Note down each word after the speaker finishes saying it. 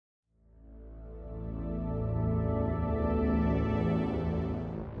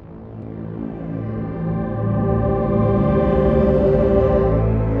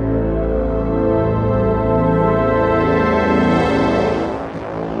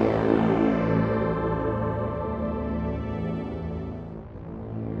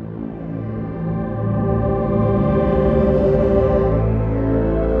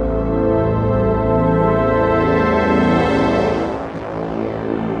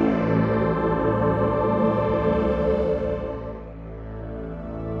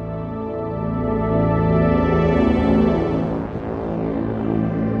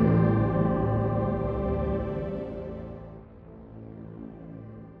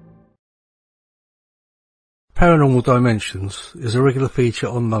Paranormal Dimensions is a regular feature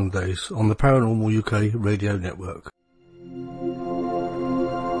on Mondays on the Paranormal UK radio network.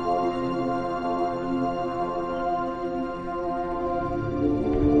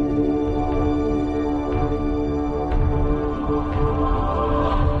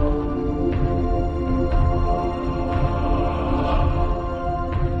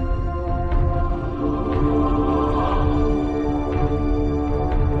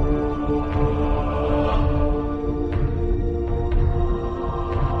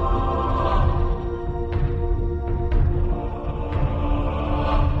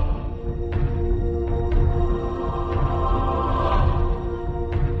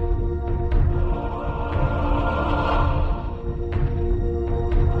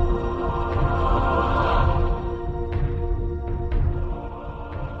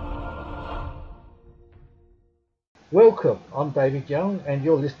 Welcome, I'm David Young and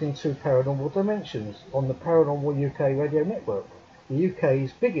you're listening to Paranormal Dimensions on the Paranormal UK radio network, the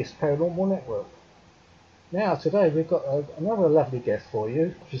UK's biggest paranormal network. Now today we've got another lovely guest for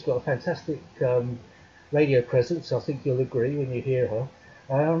you. She's got a fantastic radio presence, I think you'll agree when you hear her.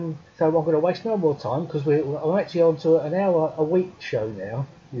 So I'm going to waste no more time because I'm actually on to an hour a week show now,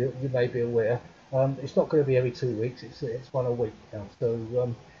 you may be aware. It's not going to be every 2 weeks, it's one a week now.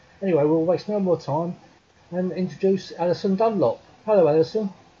 So anyway, we'll waste no more time and introduce Alyson Dunlop. Hello, Alyson.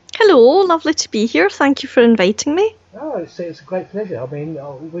 Hello, lovely to be here. Thank you for inviting me. Oh, it's a great pleasure. I mean,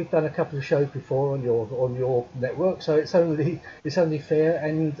 we've done a couple of shows before on your network, so it's only fair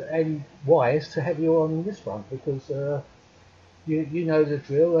and wise to have you on this one because you know the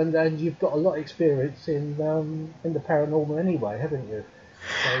drill and you've got a lot of experience in the paranormal anyway, haven't you?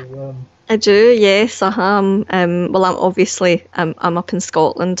 So, I do, yes. Well, I'm obviously I'm up in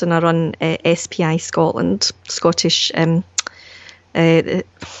Scotland and I run SPI Scotland, Scottish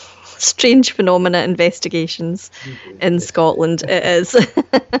Strange Phenomena Investigations in Scotland. It is.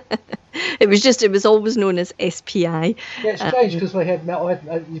 It was always known as SPI. Yeah, it's strange because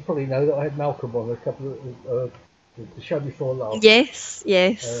you probably know that I had Malcolm on a couple of the show before last. Yes.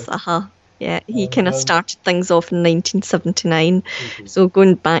 Yeah, he kind of started things off in 1979, so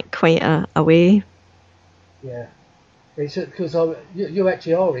going back quite a way. Yeah, it's because you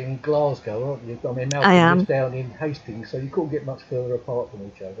actually are in Glasgow, aren't you? I mean, I am. Malcolm was down in Hastings, so you couldn't get much further apart from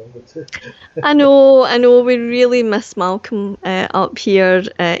each other. But, I know. We really miss Malcolm up here.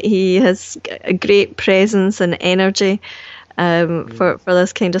 He has a great presence and energy for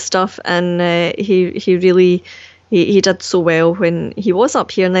this kind of stuff, and he really. He did so well when he was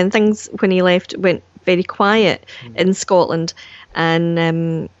up here, and then things when he left went very quiet in Scotland.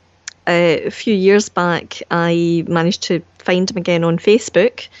 And a few years back, I managed to find him again on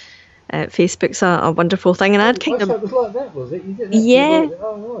Facebook. Facebook's a wonderful thing, and I'd kind of. It was like that, was it? You didn't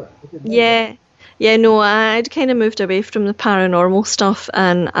I'd kind of moved away from the paranormal stuff,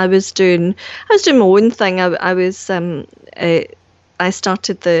 and I was doing my own thing. I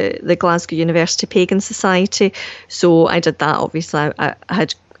started the Glasgow University Pagan Society, so I did that. Obviously, I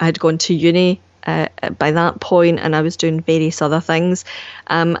had gone to uni by that point, and I was doing various other things.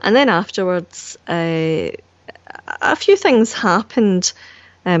 And then afterwards, a few things happened,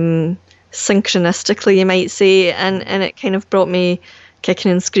 synchronistically, you might say, and it kind of brought me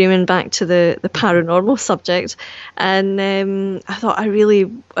kicking and screaming back to the paranormal subject. And I thought I really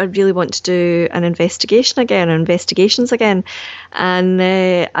want to do investigations again. And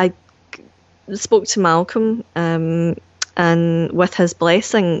I spoke to Malcolm, and with his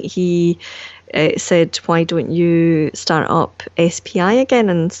blessing, he said, "Why don't you start up SPI again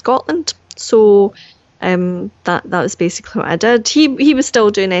in Scotland?" So that was basically what I did. He was still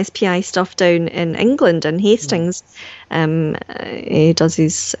doing SPI stuff down in England in Hastings. He does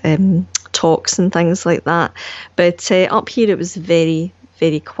his talks and things like that. But up here it was very,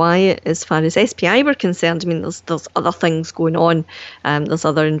 very quiet as far as SPI were concerned. I mean, there's other things going on. There's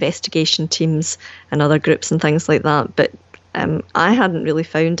other investigation teams and other groups and things like that. But I hadn't really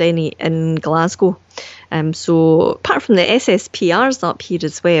found any in Glasgow. So apart from the SSPRs up here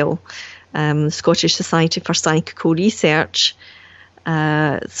as well, the Scottish Society for Psychical Research.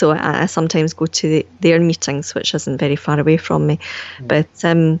 So I sometimes go to their meetings, which isn't very far away from me. But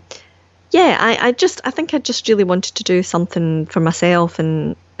I think I just really wanted to do something for myself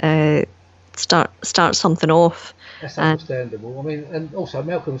and start something off. That's understandable. I mean, and also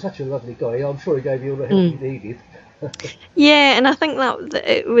Malcolm's such a lovely guy. I'm sure he gave you all the help you needed. Yeah, and I think that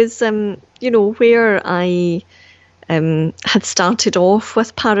it was where I had started off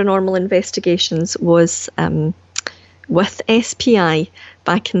with paranormal investigations was with SPI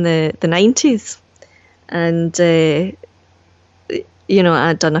back in the 90s. And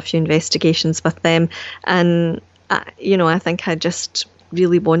I'd done a few investigations with them, and I think I just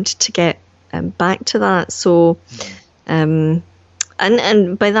really wanted to get back to that. So, and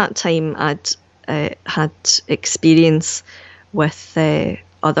by that time I'd had experience with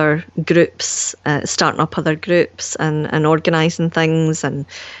other groups, starting up other groups and organising things and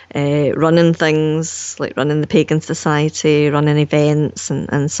running things, like running the Pagan Society, running events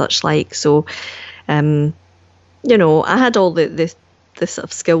and such like. So, I had all the sort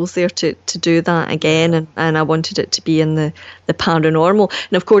of skills there to do that again, and I wanted it to be in the paranormal.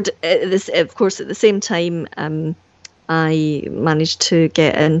 And of course, at the same time, I managed to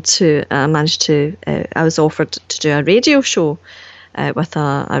get into. I was offered to do a radio show with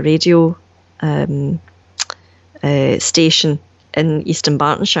a radio station in Eastern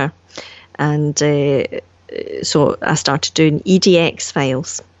Bartonshire, and so I started doing EDX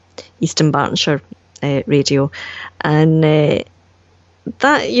Files, Eastern Bartonshire radio, and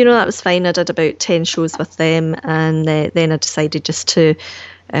that was fine. I did about 10 shows with them, and then I decided just to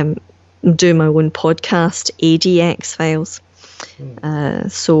do my own podcast, ADX Files.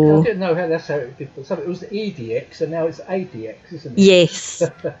 So I didn't know that's how it did. So it was EDX and now it's ADX, isn't it? Yes,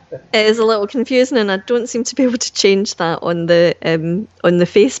 it is a little confusing, and I don't seem to be able to change that on the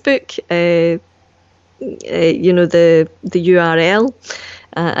Facebook. The URL.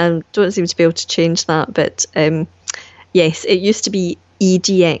 I don't seem to be able to change that, but yes, it used to be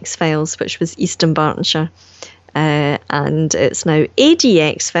EDX Files, which was Eastern Bartonshire, and it's now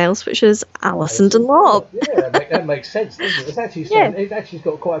ADX Files, which is Alyson Dunlop. Yeah, that makes sense, doesn't it? It's actually it actually's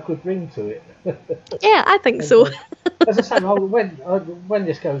got quite a good ring to it. Yeah, I think so. As I say, when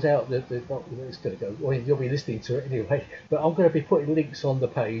this goes out, it's going to go. Well, you'll be listening to it anyway. But I'm going to be putting links on the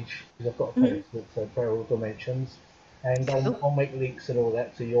page, because I've got a page that's Paranormal Dimensions, and I'll make links and all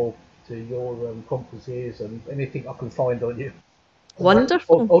that to your conferences and anything I can find on you.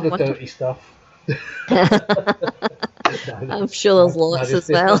 Wonderful. All the dirty stuff. I'm sure there's lots as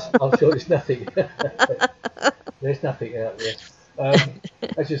well. I'm sure there's nothing. There's nothing out there.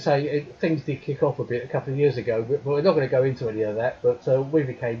 As you say, things did kick off a bit a couple of years ago, but we're not going to go into any of that. But we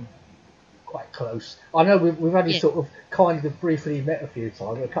became quite close. I know we've only sort of kind of briefly met a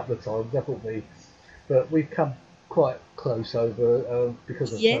couple of times, haven't we? But we've come quite close over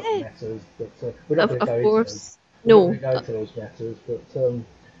because of certain matters. But we're not going to go into those. We're not going to go into those matters, but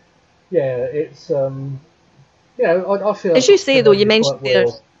it's I feel. As you say, though, you mentioned there.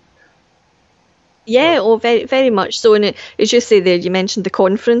 Yeah, very, very much so. And as you say there, you mentioned the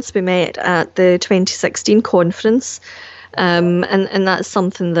conference. We met at the 2016 conference, and that's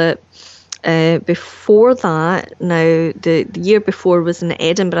something that before that, now the year before was in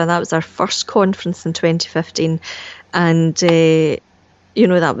Edinburgh. That was our first conference in 2015, and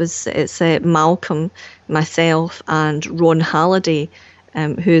it's Malcolm, myself, and Ron Halliday,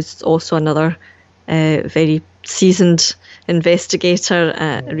 who's also another very seasoned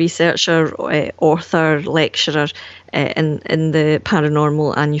investigator, researcher, author, lecturer in the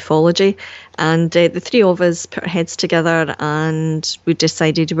paranormal and ufology. And the three of us put our heads together and we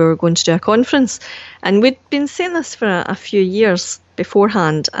decided we were going to do a conference. And we'd been saying this for a few years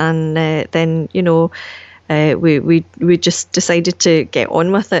beforehand, and then we just decided to get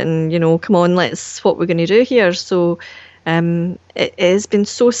on with it and come on, what we're going to do here. So it has been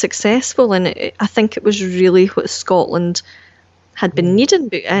so successful, and I think it was really what Scotland had been needing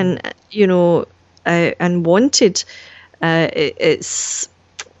and and wanted. It's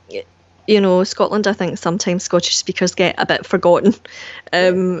Scotland, I think sometimes Scottish speakers get a bit forgotten.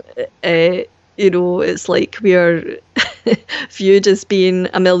 It's like we are viewed as being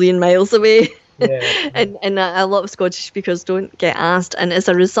a million miles away. And a lot of Scottish speakers don't get asked, and as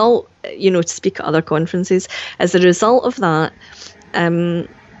a result, to speak at other conferences, as a result of that,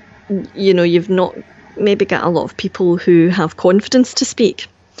 you've not maybe got a lot of people who have confidence to speak,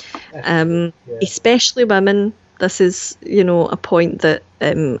 especially women. This is, a point that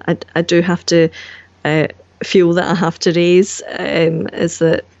I do have to feel that I have to raise, is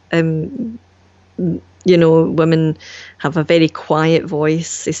that women have a very quiet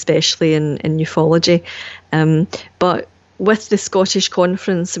voice, especially in ufology. But with the Scottish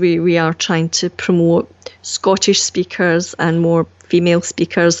conference, we are trying to promote Scottish speakers and more female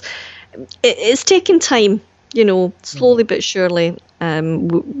speakers. It's taking time, slowly but surely.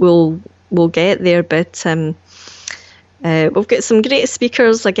 We'll get there, but we've got some great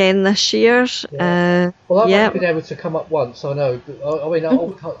speakers again this year. Well, I've only been able to come up once, I know. I mean,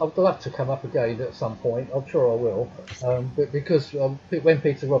 I'd love to come up again at some point. I'm sure I will. But because when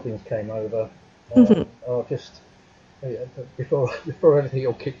Peter Robbins came over, I just before anything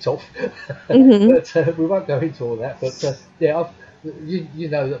all kicked off. But we won't go into all that. But you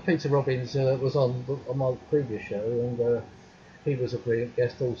know that Peter Robbins was on my previous show, and he was a brilliant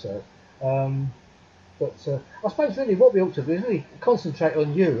guest also. But I suppose really what we ought to do is really concentrate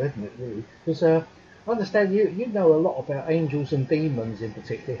on you, isn't it? Really, because I understand you know a lot about angels and demons in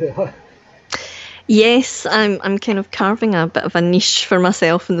particular. Yes, I'm kind of carving a bit of a niche for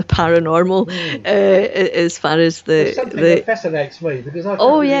myself in the paranormal, as far as It's something that fascinates me because I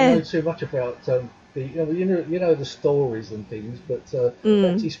don't really know too much about the you know the stories and things, but to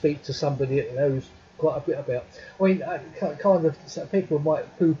actually speak to somebody that knows quite a bit about. I mean, kind of people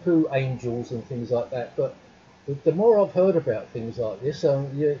might poo-poo angels and things like that, but the more I've heard about things like this,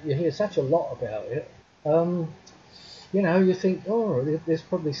 you hear such a lot about it. You know, you think, oh, there's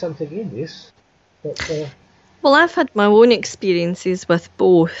probably something in this. But, well, I've had my own experiences with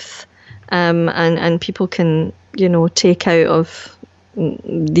both, and people can, you know, take out of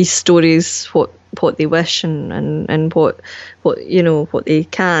these stories what they wish and what you know what they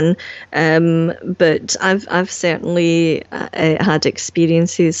can. But I've certainly had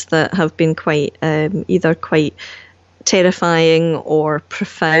experiences that have been quite either quite terrifying or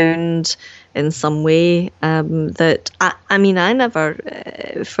profound in some way. That I mean, I never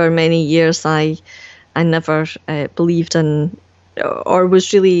for many years I never believed in or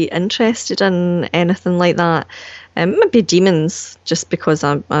was really interested in anything like that. Maybe demons, just because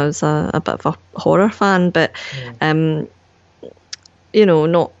I was a bit of a horror fan, but you know,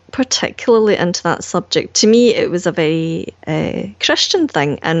 not particularly into that subject. To me, it was a very Christian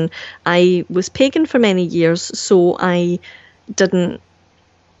thing, and I was pagan for many years, so I didn't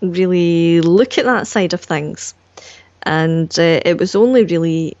really look at that side of things. And it was only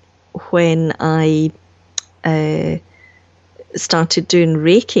really when I started doing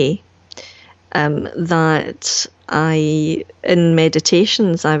Reiki that in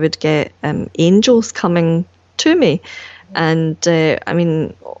meditations, I would get angels coming to me. And I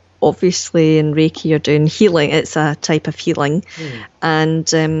mean, obviously in Reiki you're doing healing, it's a type of healing.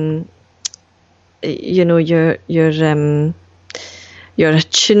 And you know, you're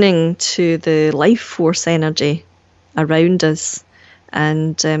attuning to the life force energy around us.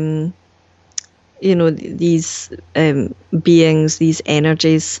 And you know, these beings, these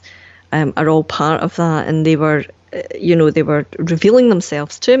energies are all part of that, and they were you know, they were revealing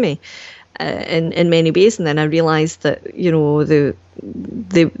themselves to me in many ways. And then I realized that, you know,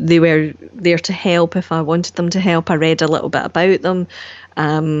 they were there to help if I wanted them to help. I read a little bit about them.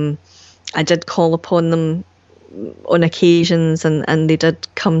 I did call upon them on occasions, and they did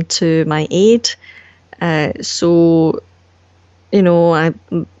come to my aid. So, you know, I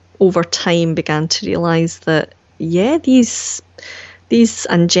over time began to realize that, yeah, these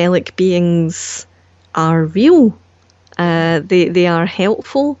angelic beings are real. They are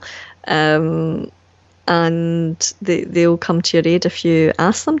helpful, and they'll come to your aid if you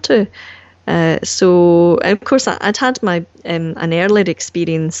ask them to. So, of course, I'd had my an earlier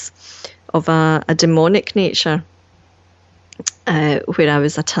experience of a demonic nature, where I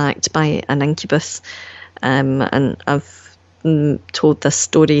was attacked by an incubus, and I've told this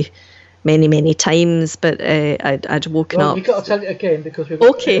story many times, but I'd woken up. You've got to tell it again because we've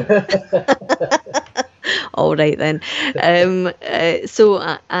okay. All right then.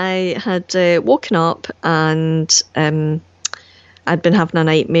 So I had woken up, and I'd been having a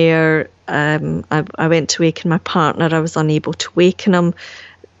nightmare. I went to waken my partner. I was unable to waken him.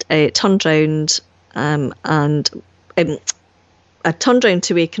 Turned round, and I turned round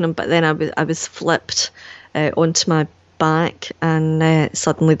to waken him, but then I was flipped onto my back, and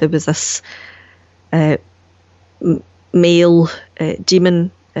suddenly there was this male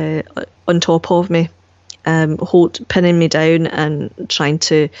demon on top of me, pinning me down and trying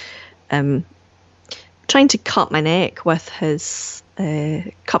to cut my neck with his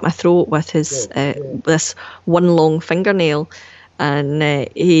cut my throat with his this one long fingernail. And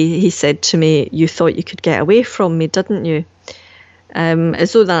he said to me, "You thought you could get away from me, didn't you?"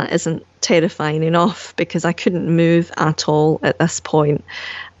 As though that isn't terrifying enough, because I couldn't move at all at this point.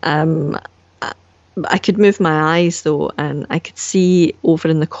 I could move my eyes though, and I could see over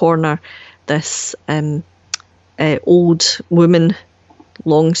in the corner this old woman,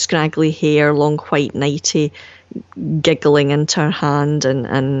 long scraggly hair, long white nightie, giggling into her hand,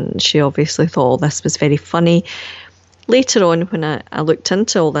 and she obviously thought all this was very funny. Later on, when I looked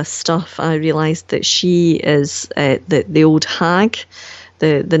into all this stuff, I realised that she is the old hag,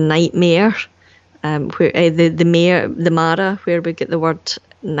 the nightmare, where the Mara, where we get the word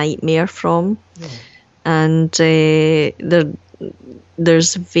nightmare from. And there's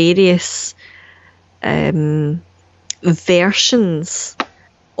various versions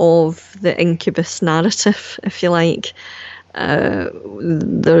of the incubus narrative, if you like.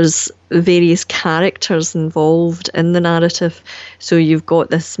 there's various characters involved in the narrative. So you've got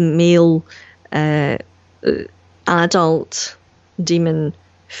this male adult demon,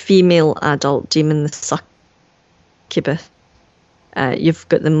 female adult demon, the succubus. You've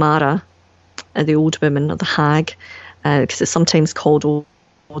got the Mara, the old woman, or the hag, because it's sometimes called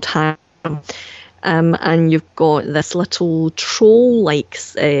old hag. And you've got this little troll-like,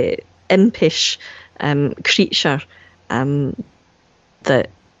 impish creature that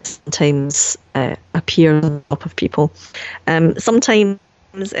sometimes appears on top of people. Sometimes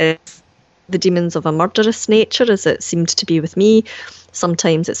it's the demons of a murderous nature, as it seemed to be with me.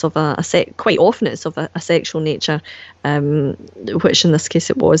 Sometimes it's of quite often it's of a sexual nature, which in this case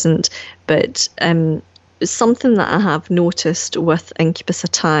it wasn't. But something that I have noticed with incubus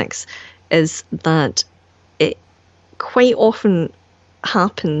attacks is that it quite often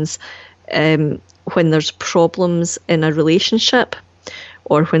happens when there's problems in a relationship,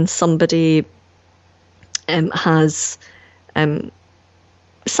 or when somebody has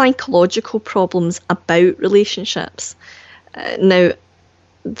psychological problems about relationships. Now,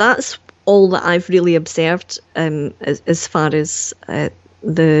 that's all that I've really observed as far as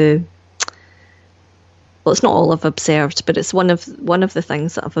the... Well, it's not all I've observed, but it's one of the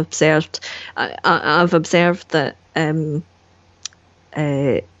things that I've observed. I've observed that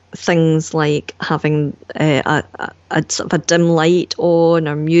things like having a sort of a dim light on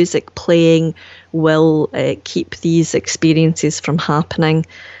or music playing will keep these experiences from happening,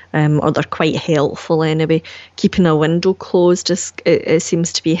 or they're quite helpful anyway. Keeping a window closed it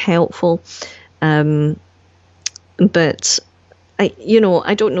seems to be helpful, but I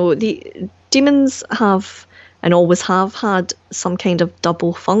don't know. The demons have and always have had some kind of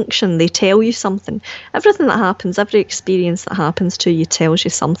double function. They tell you something. Everything that happens, every experience that happens to you tells you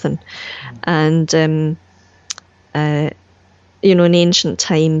something. And, in ancient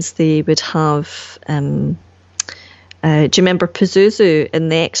times they would have... do you remember Pazuzu in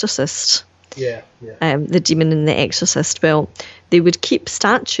The Exorcist? Yeah. The demon in The Exorcist. Well, they would keep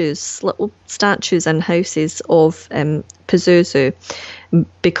little statues in houses of Pazuzu,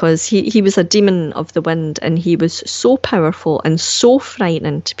 because he was a demon of the wind, and he was so powerful and so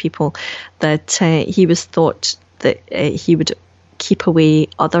frightening to people that he was thought that he would keep away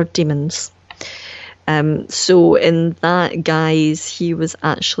other demons. So in that guise, he was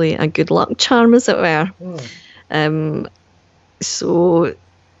actually a good luck charm, as it were. So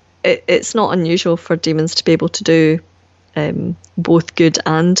it's not unusual for demons to be able to do both good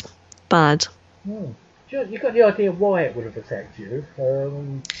and bad. You got the idea why it would have attacked you?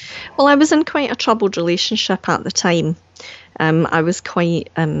 Well, I was in quite a troubled relationship at the time. I was quite...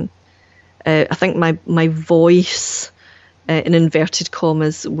 I think my voice, in inverted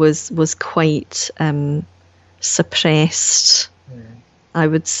commas, was quite suppressed, I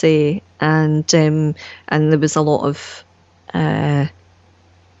would say, and there was a lot of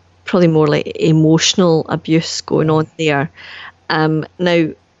probably more like emotional abuse going on there.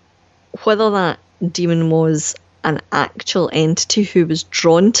 Now, whether that demon was an actual entity who was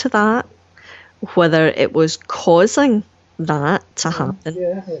drawn to that, whether it was causing that to happen,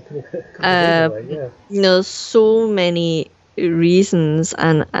 there's so many reasons,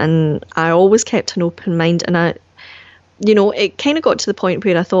 and I always kept an open mind, and it kind of got to the point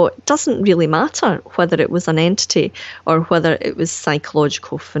where I thought it doesn't really matter whether it was an entity or whether it was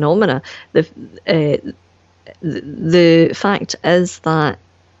psychological phenomena. The fact is that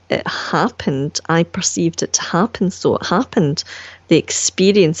it happened. I perceived it to happen, so it happened. The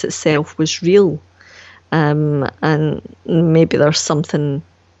experience itself was real, and maybe there's something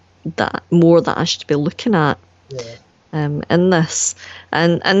more that I should be looking at. In this,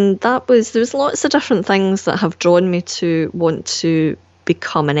 and there's lots of different things that have drawn me to want to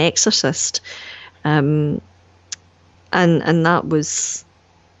become an exorcist, and that was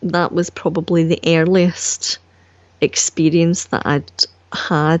probably the earliest experience that I'd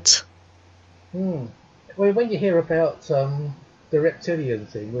had. Well, when you hear about the reptilian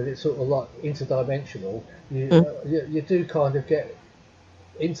thing, when it's sort of like interdimensional, you do kind of get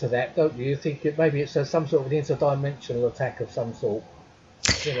into that, don't you? You think maybe it's some sort of an interdimensional attack of some sort,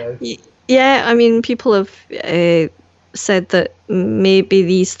 Yeah, I mean, people have said that maybe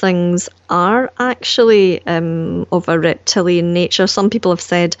these things are actually of a reptilian nature. Some people have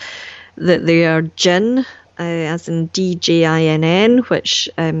said that they are jinn, as in DJINN, which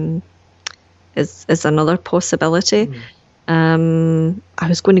is another possibility. I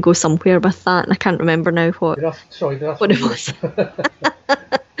was going to go somewhere with that, and I can't remember now what it was.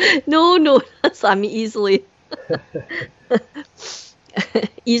 No, I'm easily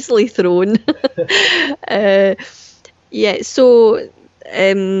thrown. Yeah, so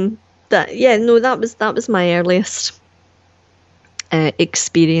that was my earliest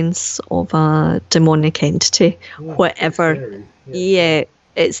experience of a demonic entity. Whatever. Scary. Yeah,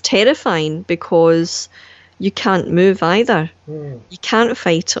 it's terrifying because you can't move either. You can't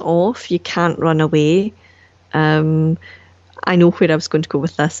fight it off. You can't run away. I know where I was going to go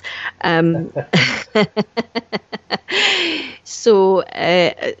with this. So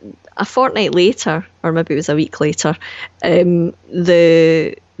a fortnight later, or maybe it was a week later,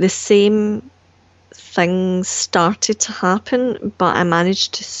 the same things started to happen, but I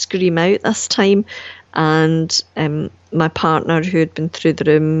managed to scream out this time, and my partner, who had been through the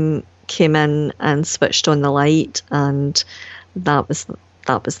room, came in and switched on the light, and that was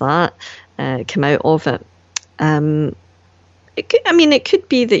that. Came out of it. It could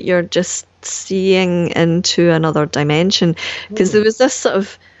be that you're just seeing into another dimension, because there was this sort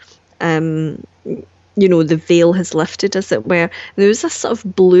of, the veil has lifted, as it were. There was this sort of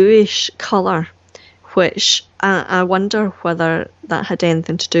bluish colour, which I wonder whether that had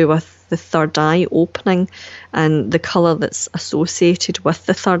anything to do with the third eye opening, and the colour that's associated with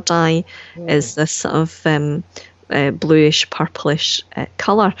the third eye is this sort of bluish, purplish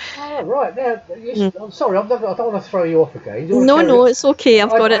colour. Oh, right. Now, I'm sorry, I don't want to throw you off again. No, it's okay. I've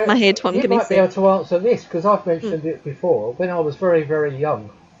got it in my head what I'm going to say. You might be able to answer this, because I've mentioned it before. When I was very, very young,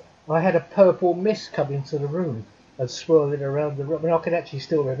 I had a purple mist come into the room and swirling around the room. I mean, I can actually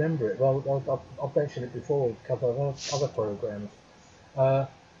still remember it. Well, I've mentioned it before in a couple of other programmes.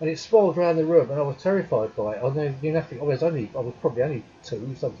 And it swirled around the room, and I was terrified by it. I was probably only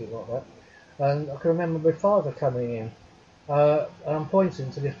 2, something like that. And I can remember my father coming in, and I'm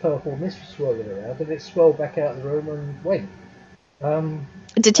pointing to this purple mist swirling around, and it swirled back out of the room and went.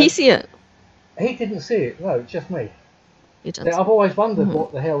 Did he see it? He didn't see it, no, it's just me. Now, I've always wondered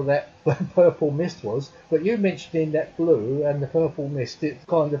what the hell that purple mist was, but you mentioning that blue and the purple mist, it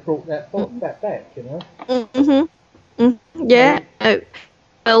kind of brought that back, you know? Yeah.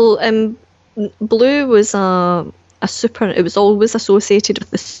 Blue was it was always associated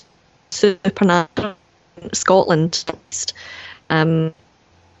with the supernatural in Scotland.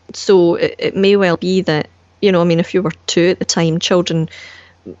 So it may well be that, if you were 2 at the time, children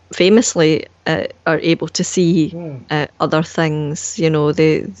famously are able to see other things. They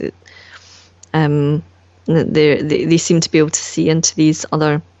seem to be able to see into these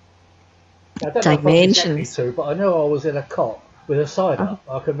other dimensions. Exactly, but I know I was in a cot with a side up.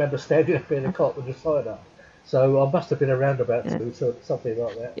 I can remember standing up in a cot with a side up. So I must have been around about 2, so something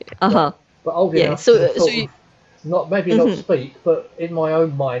like that. But old enough to not speak, but in my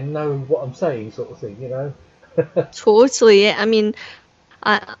own mind know what I'm saying, sort of thing, you know. Totally. Yeah. I mean,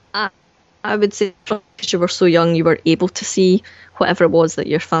 I would say because you were so young, you were able to see whatever it was that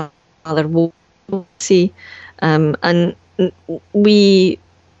your father would see, and we,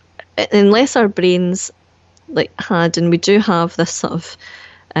 unless our brains had, and we do have this sort of,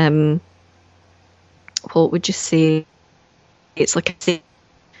 what would you say? It's like a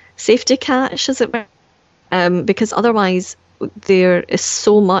safety catch, as it were, because otherwise there is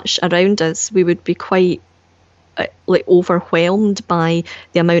so much around us. We would be quite overwhelmed by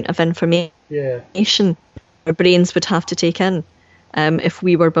the amount of information our brains would have to take in if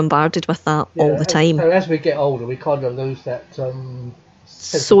we were bombarded with that all the time. So as we get older, we kind of lose that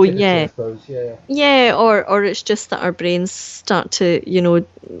sensitivity, I suppose. Or it's just that our brains start to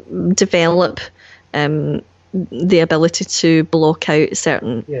develop the ability to block out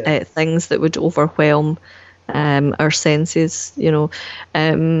certain things that would overwhelm our senses.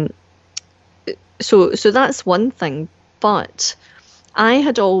 So that's one thing, but I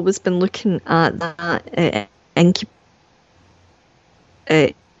had always been looking at that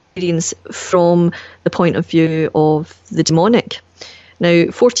experience from the point of view of the demonic. Now,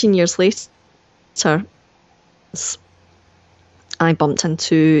 14 years later, I bumped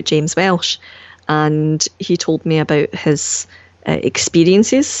into James Welsh, and he told me about his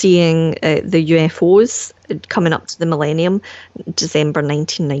experiences seeing the UFOs coming up to the millennium, December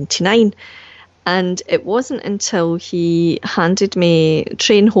 1999. And it wasn't until he handed me,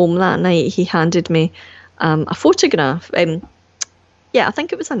 train home that night, he handed me a photograph. I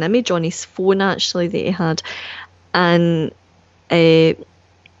think it was an image on his phone, actually, that he had. And he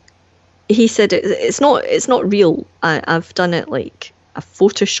said, it's not real. I've done it like a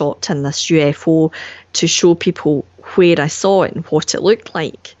photoshopped in this UFO to show people where I saw it and what it looked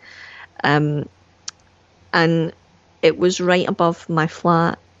like. And it was right above my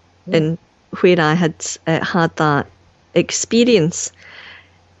flat in where I had had that experience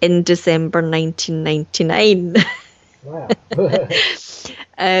in December 1999. Wow.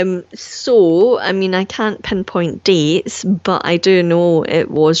 So, I mean, I can't pinpoint dates, but I do know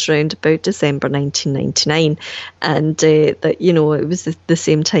it was round about December 1999, and that, you know, it was the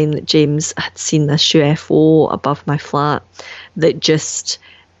same time that James had seen this UFO above my flat that just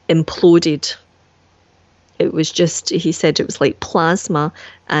imploded. It was just, he said it was like plasma,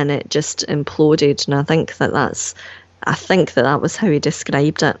 and it just imploded, and I think that was how he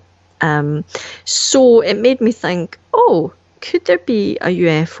described it. So it made me think, oh, could there be a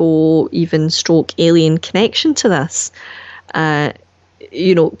UFO, even stroke alien connection to this?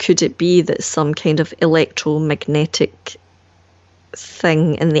 You know, could it be that some kind of electromagnetic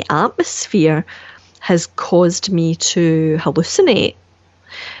thing in the atmosphere has caused me to hallucinate?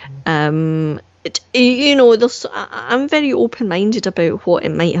 You know, I'm very open-minded about what it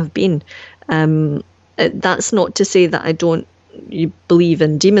might have been. That's not to say that I don't believe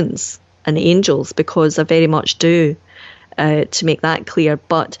in demons and angels, because I very much do, to make that clear.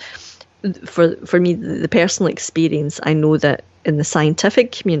 But for me, the personal experience, I know that in the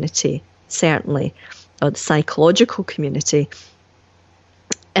scientific community, certainly, or the psychological community,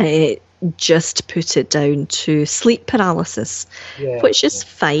 just put it down to sleep paralysis, which is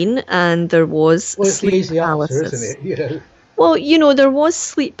fine. And there was sleep it's the easy paralysis. answer, isn't it? You know. Well, you know, there was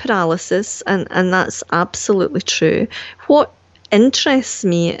sleep paralysis, and that's absolutely true. What interests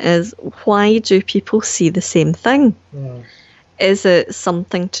me is, why do people see the same thing? Is it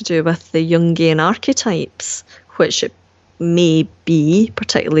something to do with the Jungian archetypes, which it may be,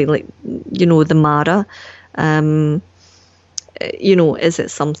 particularly like, you know, the Mara? You know, is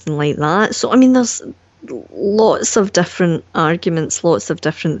it something like that? So, I mean, there's lots of different arguments, lots of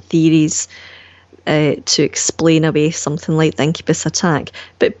different theories to explain away something like the incubus attack,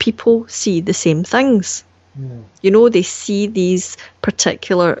 but people see the same things. You know, they see these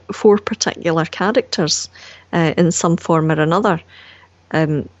four particular characters in some form or another.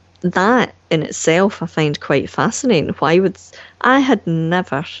 That in itself I find quite fascinating. I had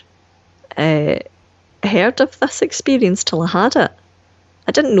never heard of this experience till I had it.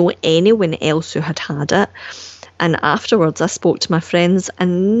 I didn't know anyone else who had it. And afterwards, I spoke to my friends,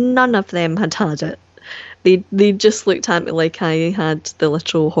 and none of them had it. They just looked at me like I had the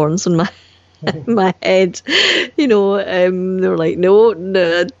literal horns on my head. You know, they were like, no,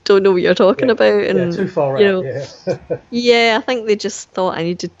 I don't know what you're talking about. And too far you out. know, yeah, I think they just thought I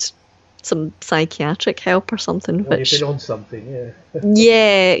needed some psychiatric help or something. Well, you've been on something,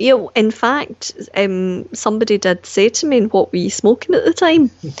 yeah. You know, in fact, somebody did say to me, "What were you smoking at the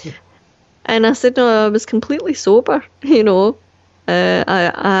time?" And I said, no, I was completely sober, you know.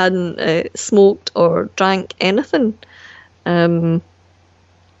 I hadn't smoked or drank anything.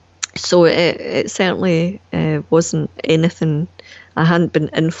 So it certainly wasn't anything. I hadn't been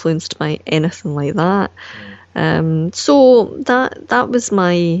influenced by anything like that. So that was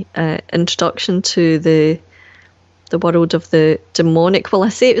my introduction to the world of the demonic. Well, I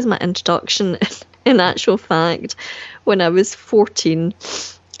say it was my introduction. In actual fact, when I was 14,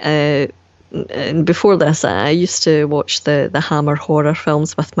 and before this, I used to watch the Hammer horror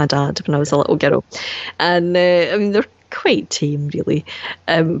films with my dad when I was a little girl, and I mean, they're quite tame, really,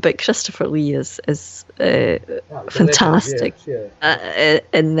 but Christopher Lee is fantastic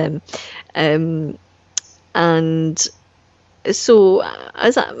in them, and so I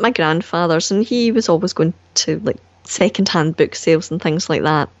was at my grandfather's, and he was always going to like second-hand book sales and things like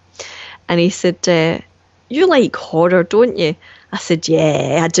that, and he said, "You like horror, don't you?" I said,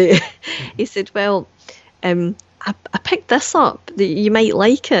 "Yeah, I do." He said, "Well, I picked this up. You might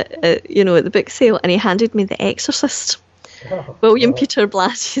like it, you know, at the book sale." And he handed me The Exorcist. William Peter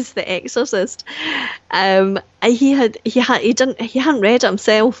Blatty's The Exorcist. He hadn't read it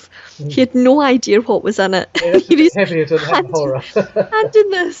himself. He had no idea what was in it. Yeah, it's heavier than Hammer horror. Handing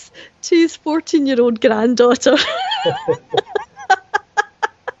this to his 14-year-old granddaughter.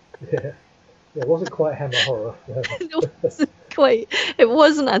 Yeah. Yeah, it wasn't quite Hammer horror. No, it wasn't quite. It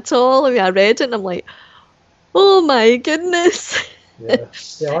wasn't at all. I mean, I read it and I'm like, oh my goodness. Yeah,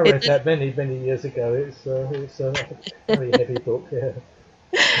 I read that many years ago. It's a very heavy book. Yeah.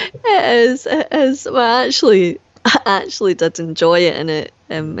 It is. Well, I actually did enjoy it, and it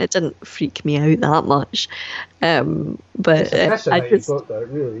didn't freak me out that much. But it's a fascinating book, though. It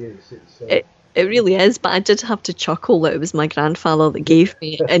really is. It really is, but I did have to chuckle that it was my grandfather that gave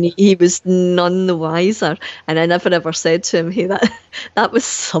me it, and he was none the wiser. And I never ever said to him, "Hey, that was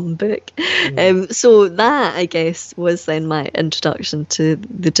some book." So that, I guess, was then my introduction to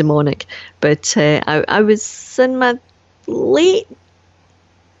the demonic. But I was in my late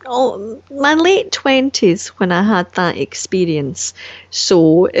 20s when I had that experience.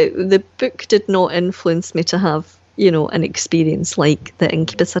 So the book did not influence me to have, an experience like the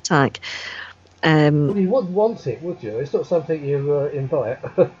incubus attack. Well, you wouldn't want it, would you? It's not something you invite.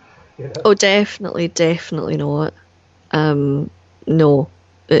 Oh, definitely not. No,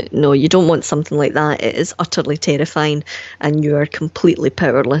 no, you don't want something like that. It is utterly terrifying, and you are completely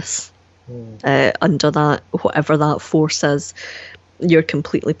powerless under that, whatever that force is. You're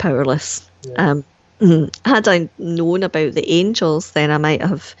completely powerless. Yeah. Had I known about the angels, then I might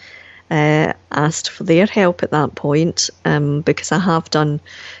have asked for their help at that point, because I have done,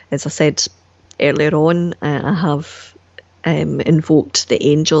 as I said earlier on, I have invoked the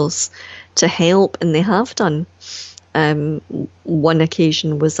angels to help, and they have done. One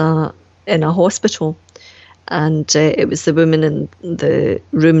occasion was in a hospital, and it was the woman in the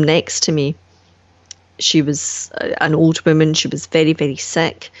room next to me. She was an old woman. She was very, very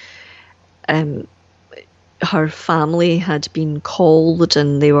sick. Her family had been called,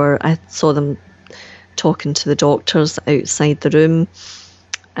 and I saw them talking to the doctors outside the room,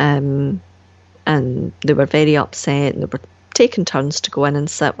 and they were very upset, and they were taking turns to go in and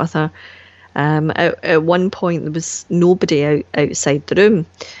sit with her. At one point, there was nobody outside the room,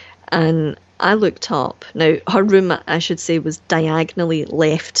 and I looked up. Now, her room, I should say, was diagonally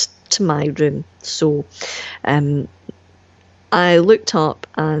left to my room. So I looked up,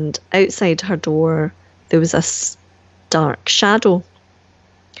 and outside her door, there was this dark shadow.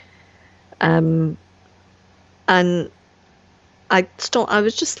 And I stopped. I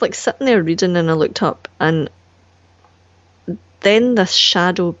was just like sitting there reading, and I looked up, and then this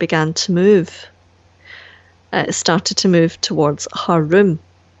shadow began to move. It started to move towards her room.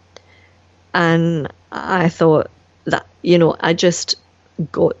 And I thought that, I just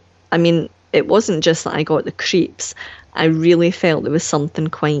got, it wasn't just that I got the creeps. I really felt there was something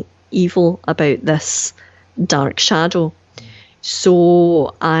quite evil about this dark shadow.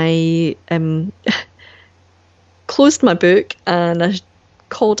 So I closed my book, and I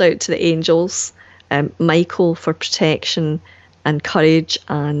called out to the angels, Michael for protection and courage,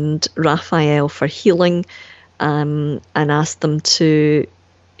 and Raphael for healing, and asked them to,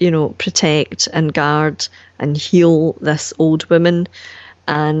 protect and guard and heal this old woman.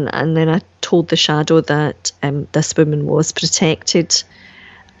 And then I told the shadow that this woman was protected,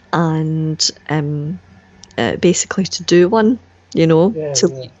 and basically to do one,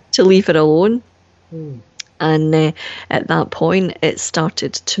 to leave her alone. And at that point, it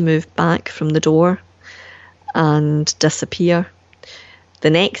started to move back from the door and disappear.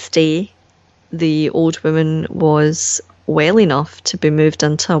 The next day, the old woman was well enough to be moved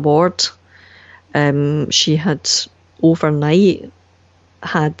into a ward. She had overnight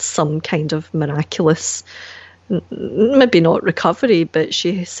had some kind of miraculous, maybe not recovery, but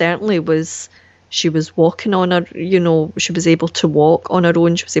she certainly was. She was walking on her, she was able to walk on her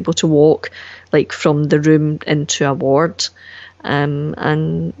own. She was able to walk like from the room into a ward.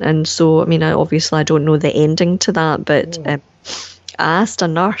 And so, obviously I don't know the ending to that, but I asked a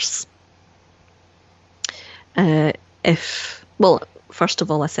nurse first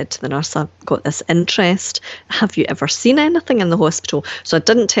of all, I said to the nurse, I've got this interest. Have you ever seen anything in the hospital? So I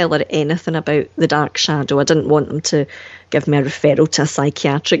didn't tell her anything about the dark shadow. I didn't want them to give me a referral to a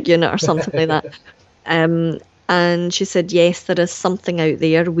psychiatric unit or something like that. And she said, yes, there is something out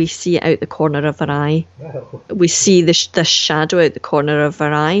there. We see it out the corner of our eye. Wow. We see this shadow out the corner of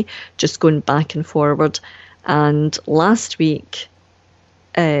our eye, just going back and forward. And last week,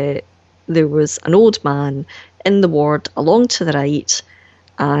 there was an old man in the ward along to the right,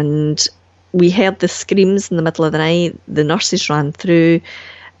 and we heard the screams in the middle of the night. The nurses ran through.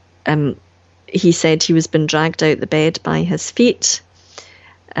 He said he was being dragged out the bed by his feet.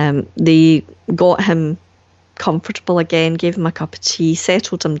 They got him comfortable again, gave him a cup of tea,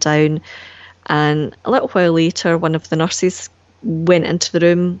 settled him down, and a little while later, one of the nurses went into the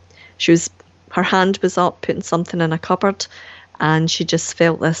room. Her hand was up, putting something in a cupboard, and she just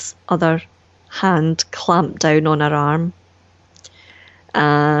felt this other hand clamped down on her arm.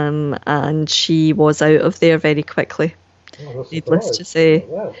 And she was out of there very quickly, needless to say.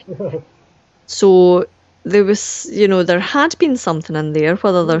 Oh, wow. So there was, there had been something in there.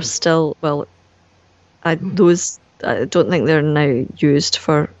 Whether there's still, I don't think they're now used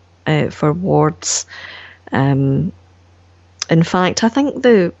for wards. In fact, I think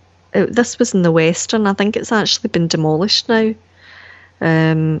this was in the Western. I think it's actually been demolished now,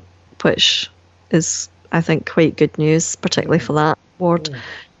 which is, I think, quite good news, particularly for that ward.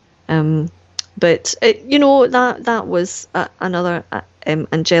 But that was another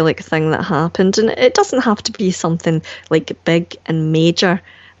angelic thing that happened, and it doesn't have to be something like big and major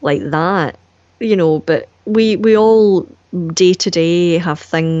like that, but we all day to day have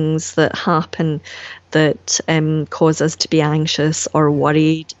things that happen, that cause us to be anxious or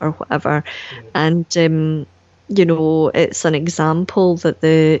worried or whatever. And you know, it's an example that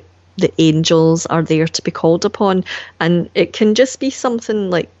the angels are there to be called upon, and it can just be something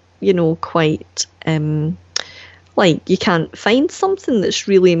like, you know, quite like you can't find something that's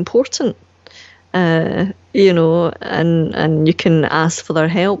really important, you know, and you can ask for their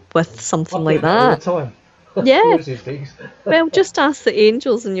help with something like that. All the time. Yeah. Well, just ask the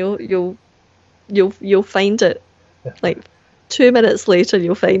angels, and you'll find it. Like 2 minutes later,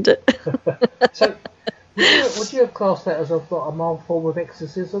 you'll find it. So, would you have classed that as a mild form of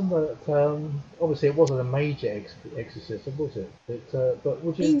exorcism? That obviously it wasn't a major exorcism, was it? But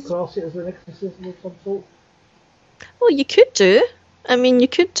would you class it as an exorcism of some sort? Well, you could do. I mean, you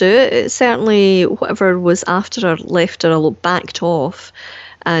could do it. It certainly, whatever was after her left her a little backed off.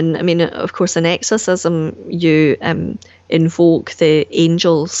 And I mean, of course, in exorcism, you invoke the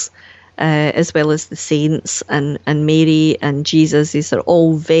angels as well as the saints and Mary and Jesus. These are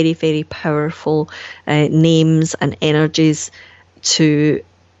all very, very powerful names and energies to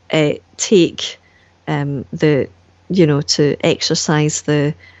take the, you know, to exorcise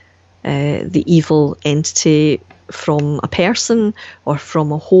the evil entity from a person or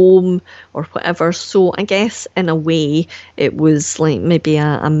from a home or whatever. So I guess in a way it was like maybe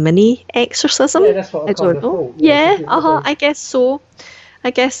a mini exorcism. Yeah, that's what I kind of thought. Yeah, I guess so.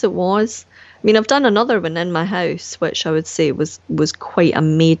 I guess it was. I mean, I've done another one in my house, which I would say was quite a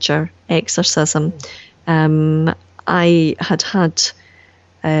major exorcism. I had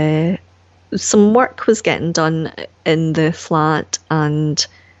some work was getting done in the flat, and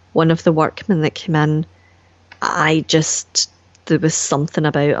one of the workmen that came in, there was something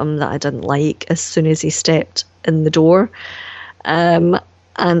about him that I didn't like as soon as he stepped in the door. And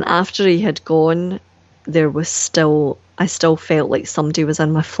after he had gone, I still felt like somebody was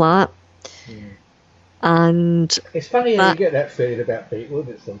in my flat. And it's funny how you get that feeling about people,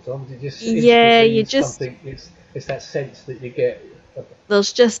 isn't it? Sometimes it just it's that sense that you get.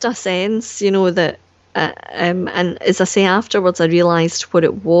 There's just a sense, you know, that and as I say, afterwards I realised what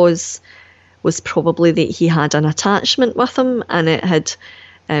it was probably that he had an attachment with him, and it had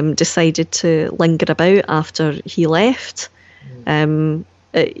decided to linger about after he left.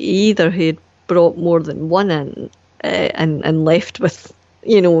 Either he had brought more than one in and left with,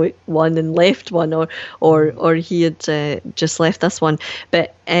 you know, one and left one, or he had just left this one.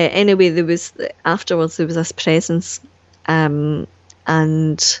 But anyway, afterwards there was this presence, and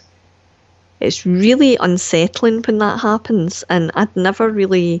it's really unsettling when that happens. And I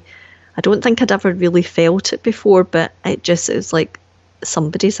don't think I'd ever really felt it before, but it was like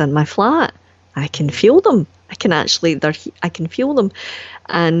somebody's in my flat. I can feel them. I can feel them.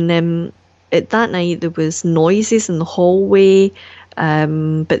 And that night there was noises in the hallway,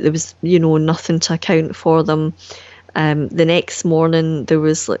 but there was, you know, nothing to account for them. The next morning there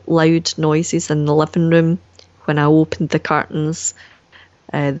was like loud noises in the living room. When I opened the curtains,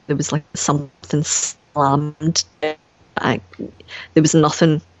 there was like something slammed. There was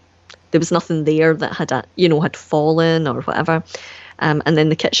nothing there that had fallen or whatever. And then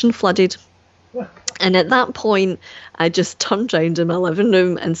the kitchen flooded. And at that point, I just turned around in my living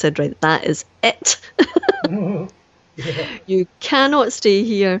room and said, right, that is it. You cannot stay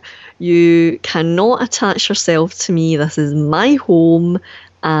here. You cannot attach yourself to me. This is my home,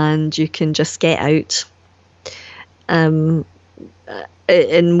 and you can just get out. In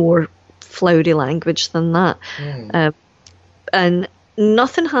more flowery language than that. And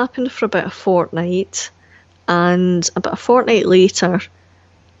nothing happened for about a fortnight. And about a fortnight later,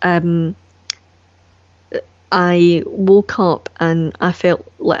 I woke up and I felt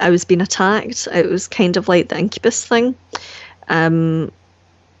like I was being attacked. It was kind of like the incubus thing. And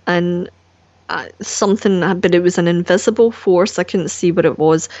something, but it was an invisible force. I couldn't see what it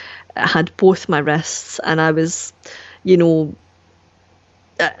was. It had both my wrists, and I was, you know,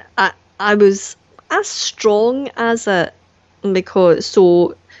 I was as strong as it,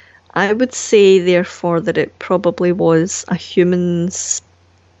 so I would say therefore that it probably was a human's,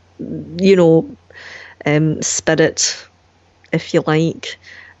 you know, spirit, if you like,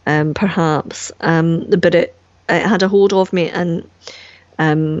 perhaps, but it had a hold of me, and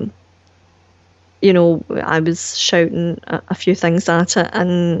you know, I was shouting a few things at it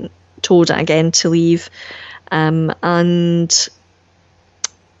and told it again to leave, and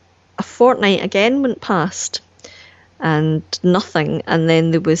a fortnight again went past and nothing, and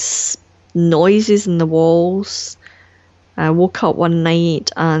then there was noises in the walls. I woke up one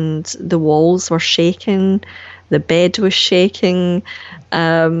night and the walls were shaking, the bed was shaking,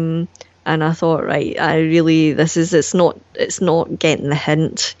 and I thought, right, it's not getting the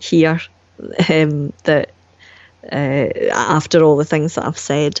hint here that after all the things that I've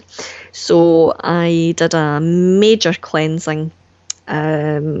said. So I did a major cleansing,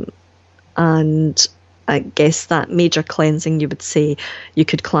 and I guess that major cleansing you would say you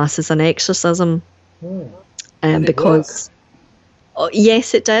could class as an exorcism. Because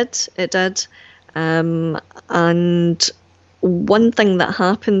yes, it did. And one thing that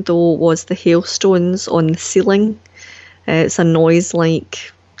happened though was the hailstones on the ceiling. It's a noise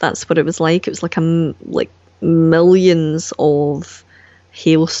like, that's what it was like. It was like millions of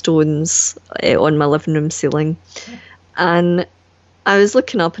hailstones on my living room ceiling. And I was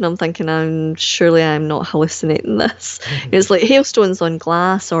looking up and I'm thinking, surely I'm not hallucinating this. It's like hailstones on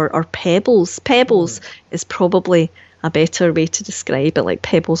glass or pebbles. Pebbles is probably a better way to describe it, like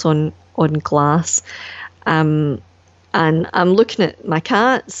pebbles on glass. And I'm looking at my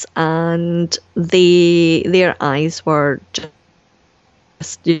cats, and their eyes were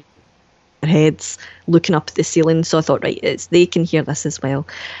just their heads looking up at the ceiling. So I thought, right, they can hear this as well.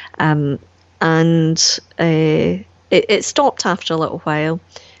 It stopped after a little while.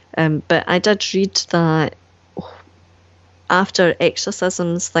 But I did read that after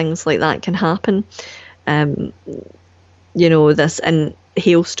exorcisms, things like that can happen. This and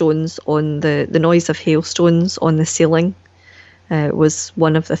hailstones on the noise of hailstones on the ceiling was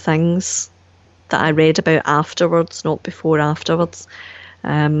one of the things that I read about afterwards, not before, afterwards.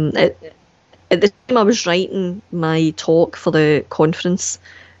 At the time I was writing my talk for the conference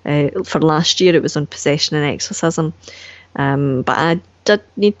for last year, it was on possession and exorcism, but I did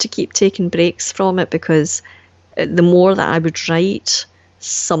need to keep taking breaks from it because the more that I would write,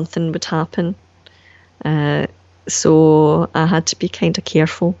 something would happen. So I had to be kind of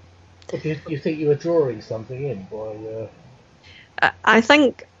careful. But do you think you were drawing something in by? I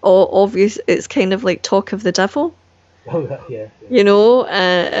think obvious. It's kind of like talk of the devil. Oh yeah.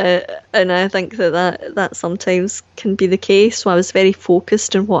 And I think that sometimes can be the case. So I was very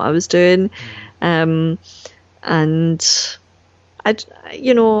focused on what I was doing, and I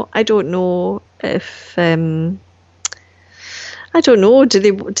don't know if I don't know. Do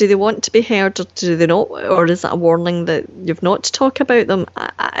they want to be heard, or do they not? Or is that a warning that you've not to talk about them?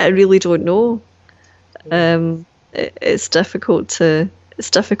 I really don't know. It's difficult to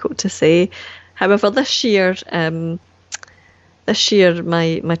say. However, this year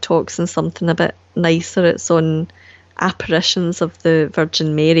my talk's on something a bit nicer. It's on apparitions of the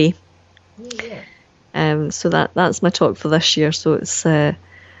Virgin Mary. So that's my talk for this year. So it's. So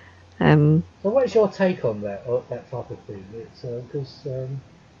what's your take on that type of thing? It's because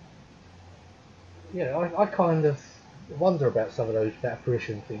I kind of wonder about some of those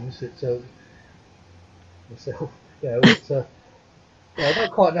apparition things. It's myself, I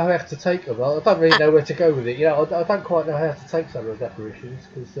don't quite know how to take them. I don't really know where to go with it. I don't quite know how to take some of those apparitions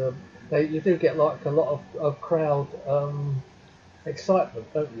because you do get like a lot of crowd excitement,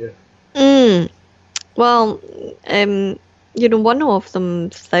 don't you? Well, one of them,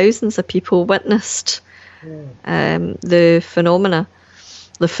 thousands of people witnessed the phenomenon.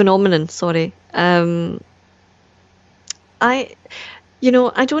 Sorry. I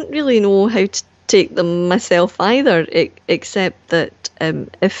don't really know how to take them myself either, except that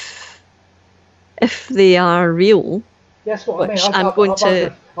if they are real. That's what I mean.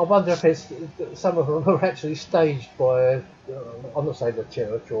 I wonder if it's some of them are actually staged by. I'm not saying the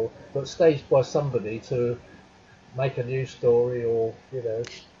church, but staged by somebody to make a news story, or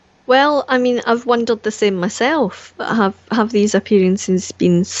Well, I mean, I've wondered the same myself. Have these appearances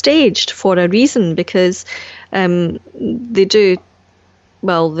been staged for a reason? Because they do.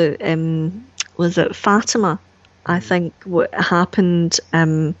 Well, was it Fatima? I think what happened.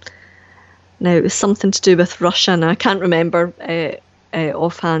 Now it was something to do with Russia, and I can't remember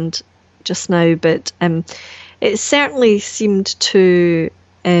offhand just now, but it certainly seemed to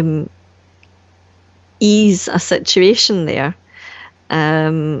ease a situation there.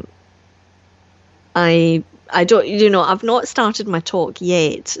 I don't, I've not started my talk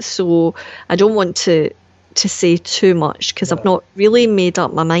yet, so I don't want to say too much because I've not really made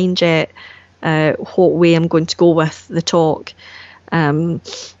up my mind yet what way I'm going to go with the talk.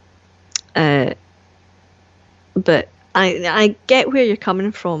 But I get where you're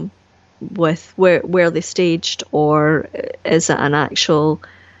coming from with where they staged, or is it an actual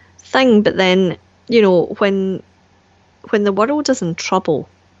thing? But then, when the world is in trouble,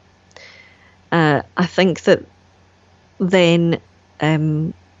 I think that then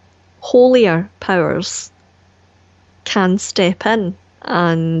holier powers can step in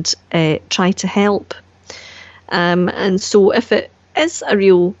and try to help. And so if it is a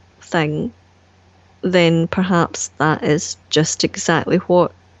real thing, then perhaps that is just exactly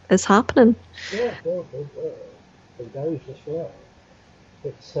what is happening. Yeah, well, it goes, that's right.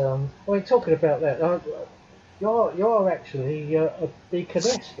 It's I mean, talking about that, you're actually a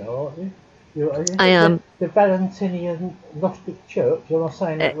deaconess now, aren't you? I Is am. the Valentinian Gnostic Church? Am I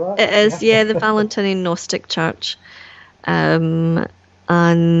saying that right? It is, yeah, the Valentinian Gnostic Church. And I've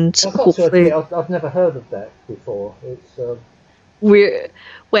got to hopefully admit, I've never heard of that before. It's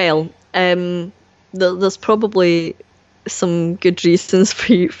there's probably some good reasons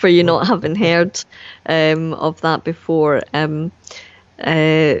for you not having heard of that before.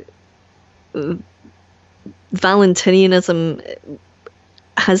 Valentinianism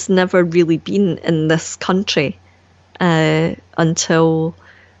has never really been in this country until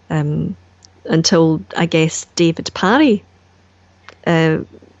I guess David Parry,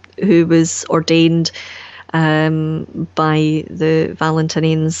 who was ordained by the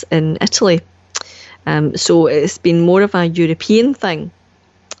Valentinians in Italy. So it's been more of a European thing,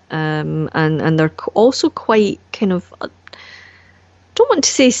 and they're also quite kind of, I don't want to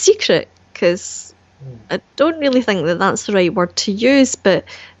say secret, because I don't really think that that's the right word to use, but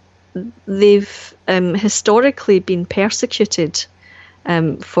they've historically been persecuted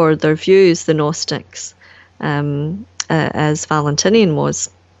for their views, the Gnostics, as Valentinian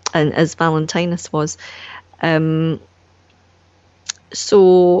was, and as Valentinus was.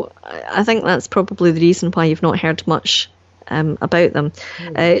 So I think that's probably the reason why you've not heard much about them.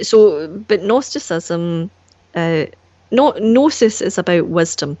 But Gnosticism, Gnosis is about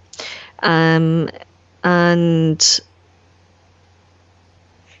wisdom, and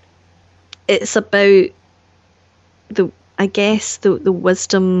it's about the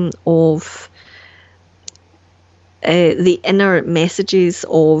wisdom of the inner messages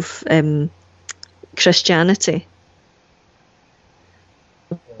of Christianity.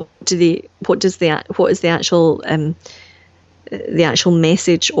 What is the actual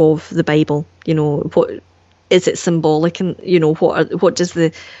message of the Bible? You know, what is it symbolic, and you know what does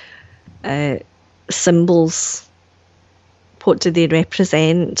the symbols, what do they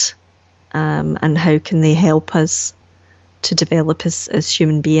represent, and how can they help us to develop as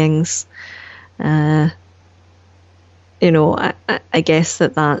human beings? You know, I guess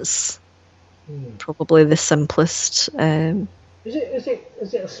that's probably the simplest. Is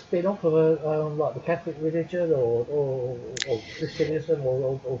it a spin-off of like the Catholic religion or Christianism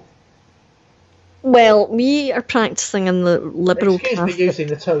or? Well, we are practicing in the liberal Excuse Catholic. me using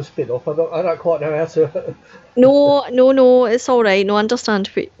the term spin-off. I don't quite know how to. No, it's all right. No, I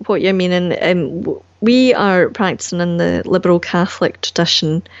understand what you're meaning. We are practicing in the liberal Catholic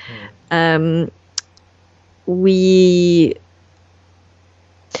tradition.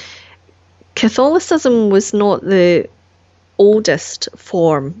 Catholicism was not the oldest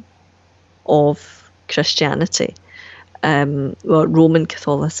form of Christianity, Roman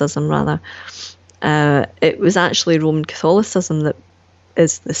Catholicism rather. It was actually Roman Catholicism that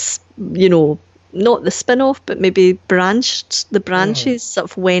is this, you know, not the spin-off, but maybe the branches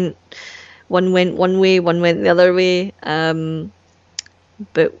sort of one went one way, one went the other way.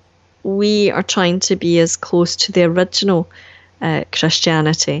 But we are trying to be as close to the original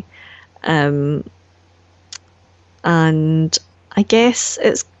Christianity. And I guess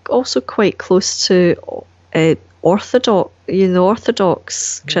it's also quite close to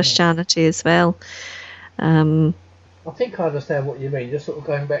Orthodox Christianity as well. I think I understand what you mean. You're sort of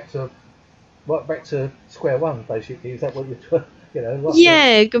going back to square one, basically. Is that what you're, you know? Like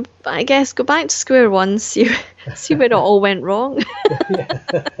yeah, I guess go back to square one, see where it all went wrong.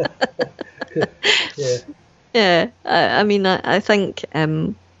 Yeah. I mean, I think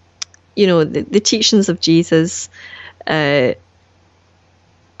you know, the teachings of Jesus have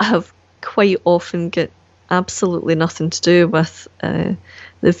quite often got absolutely nothing to do with the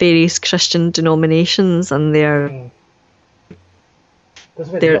various Christian denominations and their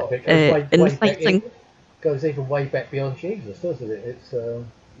infighting. Goes even way back beyond Jesus, doesn't it? It's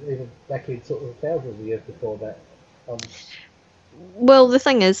even back in sort of thousands of years before that. Well, the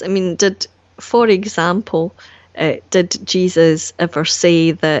thing is, I mean, for example, did Jesus ever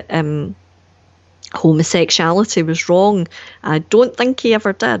say that homosexuality was wrong? I don't think he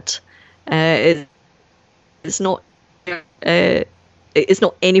ever did. It's not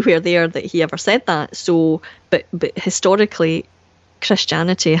anywhere there that he ever said that. So, but historically,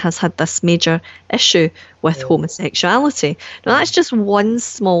 Christianity has had this major issue with homosexuality. Now, that's just one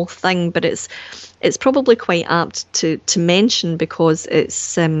small thing, but it's probably quite apt to mention because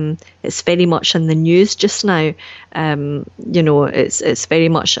it's very much in the news just now. You know, it's very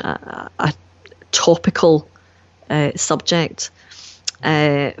much a topical subject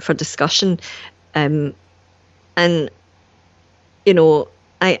for discussion, and you know,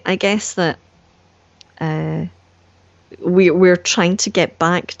 I guess that we're trying to get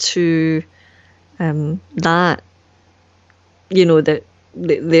back to that, that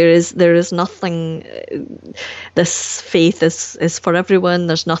there is nothing. This faith is for everyone.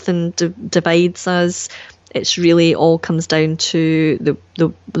 There's nothing divides us. It's really all comes down to the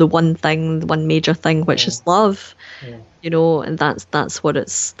one thing, the one major thing, which is love. And that's what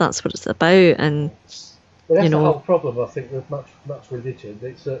it's about. And well, that's the whole problem, I think, with much religion.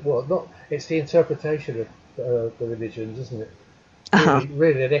 It's it's the interpretation of the religions, isn't it?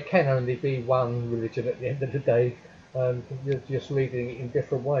 Really, there can only be one religion at the end of the day. You're just reading it in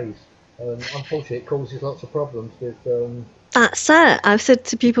different ways. Unfortunately, it causes lots of problems with. That's it. I've said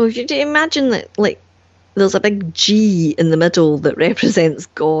to people, do you imagine that, like, there's a big G in the middle that represents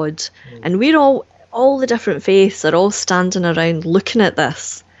God, and we're all the different faiths are all standing around looking at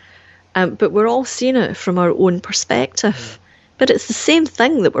this, but we're all seeing it from our own perspective. But it's the same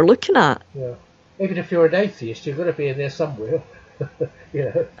thing that we're looking at. Yeah. Even if you're an atheist, you've got to be in there somewhere.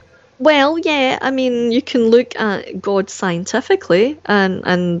 Well, yeah, I mean, you can look at God scientifically,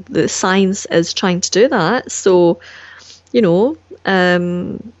 and the science is trying to do that. So, that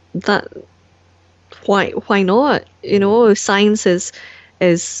why not? Science is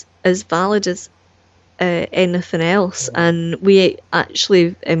as valid as anything else, and we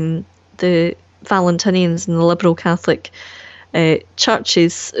actually the Valentinians and the liberal Catholic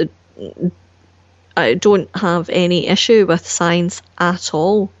churches don't have any issue with science at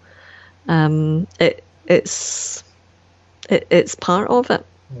all. It's part of it.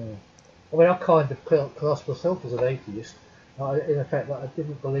 I mean, I kind of class myself as an atheist, in the fact that I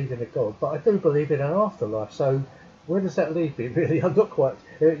didn't believe in a God, but I do believe in an afterlife. So where does that leave me? Really, I'm not quite.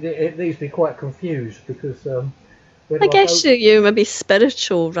 It leaves me quite confused because. I guess you may be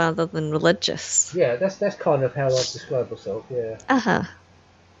spiritual rather than religious. Yeah, that's kind of how I describe myself. Yeah.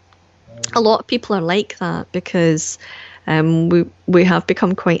 A lot of people are like that because we have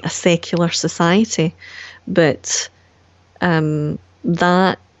become quite a secular society, but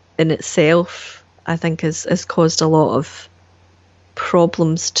that in itself, I think, has caused a lot of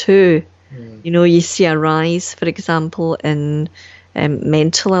problems too. You see a rise, for example, in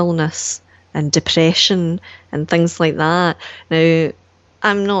mental illness and depression and things like that. Now,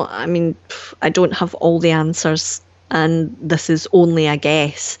 I don't have all the answers, and this is only a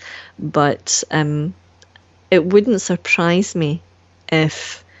guess, but it wouldn't surprise me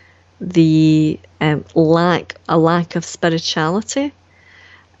if the lack of spirituality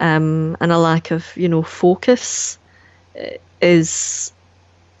and a lack of focus is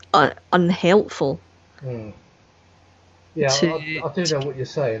unhelpful. Yeah, I do know what you're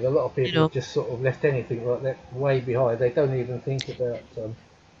saying. A lot of people have just sort of left anything like that way behind. They don't even think about.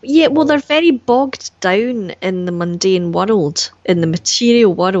 Yeah, well, they're very bogged down in the mundane world, in the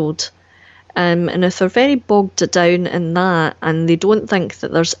material world. And if they're very bogged down in that, and they don't think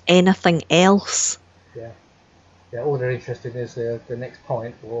that there's anything else. Yeah, all they're interested in is the next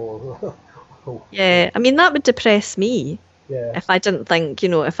pint or. Yeah, I mean, that would depress me. Yeah. If I didn't think,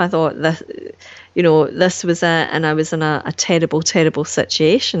 if I thought this, this was it, and I was in a terrible, terrible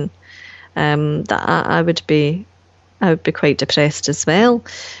situation, that I would be quite depressed as well.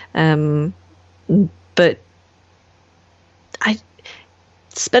 But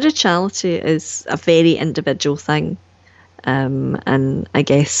spirituality is a very individual thing, and I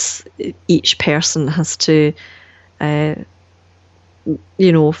guess each person has to, find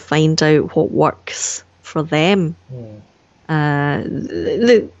out what works for them. I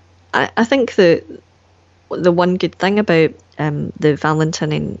think the one good thing about the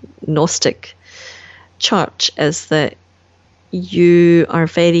Valentinian Gnostic Church is that you are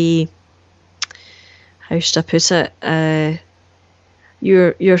very, how should I put it?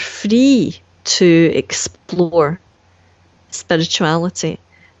 You're free to explore spirituality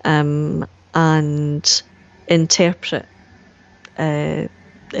and interpret.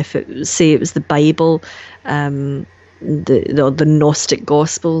 If it was the Bible, the Gnostic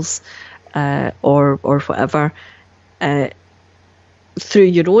Gospels, or whatever, through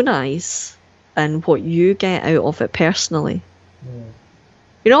your own eyes and what you get out of it personally.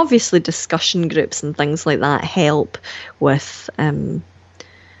 Obviously discussion groups and things like that help with.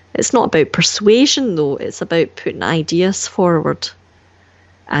 It's not about persuasion though; it's about putting ideas forward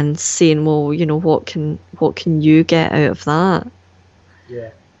and saying, well, what can you get out of that?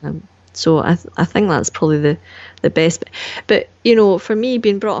 Yeah. So I think that's probably the best. But for me,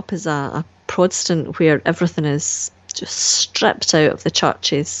 being brought up as a Protestant, where everything is just stripped out of the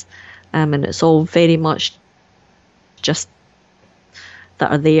churches, and it's all very much just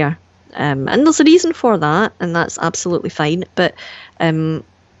that are there. And there's a reason for that, and that's absolutely fine. But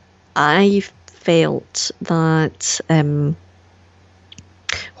I felt that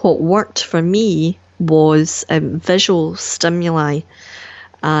what worked for me was visual stimuli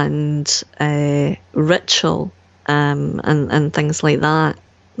and ritual and things like that.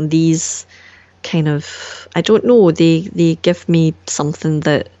 These kind of, I don't know, they give me something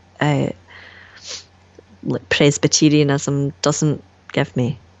that like Presbyterianism doesn't give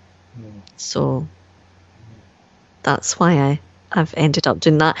me. So that's why I've ended up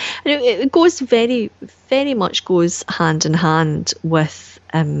doing that. And it goes very, very much goes hand in hand with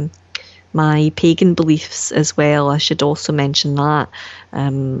my pagan beliefs as well. I should also mention that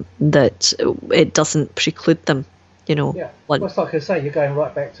that it doesn't preclude them, you know. Yeah, well, it's like I say, you're going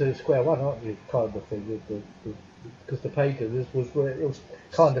right back to square one, aren't you? Kind of thing, because the pagan was where it was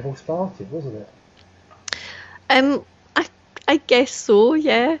kind of all started, wasn't it? I guess so.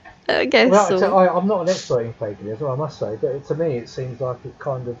 Yeah, I guess so. I'm not an expert in paganism, I must say, but to me, it seems like it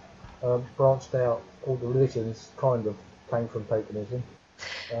kind of branched out. All the religions kind of came from paganism.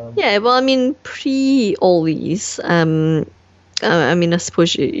 Yeah, well, I mean, pre all these, I mean, I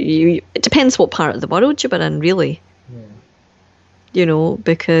suppose it depends what part of the world you were in, really. Yeah. You know,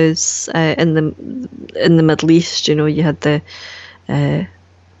 because in the Middle East, you know, you had the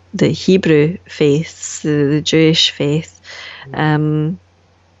Hebrew faiths, the Jewish faith. I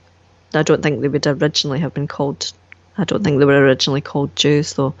don't think they would originally have been called. I don't think they were originally called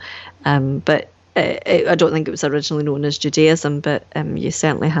Jews, though. But I don't think it was originally known as Judaism. But you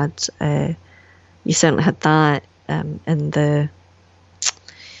certainly had that in the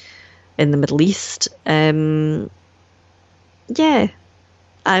Middle East. Yeah,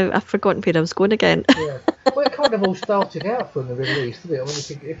 I've forgotten where I was going again. Yeah. Well, it kind of all started out from the Middle East, didn't it? I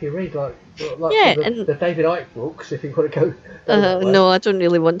mean, if you read like yeah, the David Icke books, if you want to go. No, I don't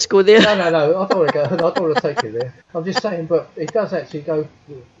really want to go there. No. I don't want to go. I don't want to take you there. I'm just saying, but it does actually take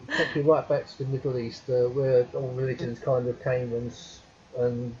you right back to the Middle East, where all religions kind of came and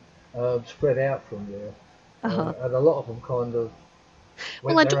spread out from there, and a lot of them kind of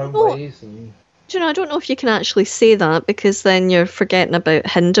went their own ways. And do you know, I don't know if you can actually say that, because then you're forgetting about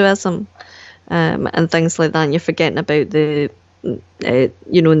Hinduism and things like that, and you're forgetting about the,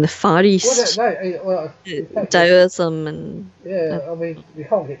 you know, in the Far East, Taoism and... Yeah, I mean, we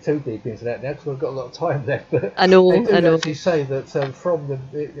can't get too deep into that now because we've got a lot of time left, but I know. They do actually say that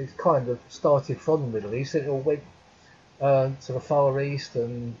it kind of started from the Middle East, and it all went to the Far East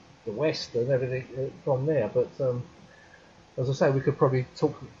and the West and everything from there, but... as I say, we could probably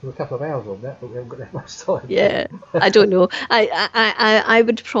talk for a couple of hours on that, but we haven't got that much time. Yeah, I don't know. I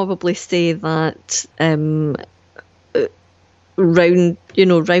would probably say that round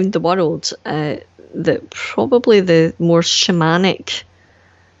the world, that probably the more shamanic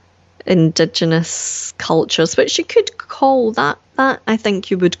indigenous cultures, which you could call that I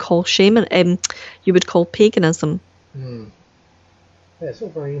think you would call you would call paganism. Yeah, it's all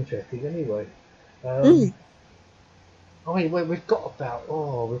very interesting anyway. I mean, we've probably got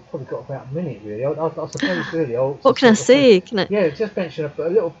about a minute really. I suppose really. What can I say? Yeah, just mention a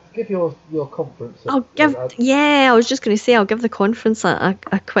little. Give your conference. I was just going to say I'll give the conference a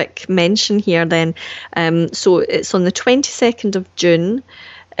quick mention here then. So it's on the 22nd of June.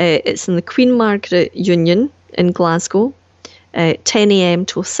 It's in the Queen Margaret Union in Glasgow. 10 a.m.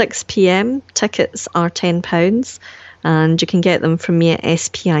 till 6 p.m. Tickets are £10. And you can get them from me at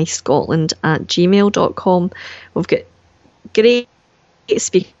spiscotland@gmail.com. We've got great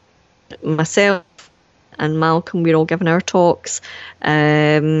speakers, myself and Malcolm. We're all giving our talks.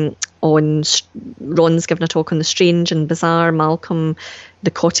 Ron's giving a talk on the strange and bizarre. Malcolm,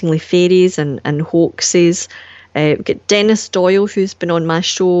 the Cottingley fairies and hoaxes. We've got Dennis Doyle, who's been on my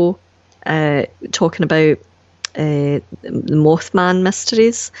show, talking about the Mothman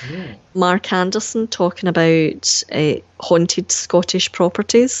mysteries. Yeah. Mark Anderson talking about haunted Scottish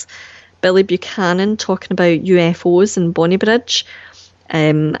properties. Billy Buchanan talking about UFOs in Bonnybridge.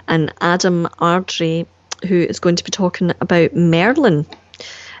 And Adam Ardrey, who is going to be talking about Merlin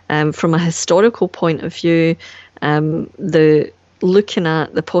from a historical point of view, looking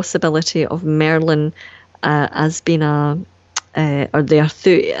at the possibility of Merlin as being I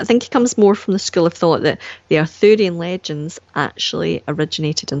think it comes more from the school of thought that the Arthurian legends actually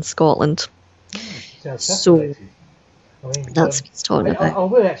originated in Scotland. So that's what it's talking about. I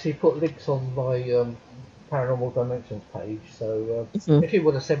will actually put links on my Paranormal Dimensions page, so if you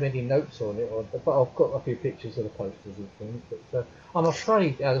want to send me any notes on it, but I've got a few pictures of the posters and things, but I'm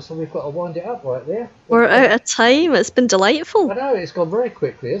afraid, Alyson, we've got to wind it up right there. We're out of time. It's been delightful. I know, it's gone very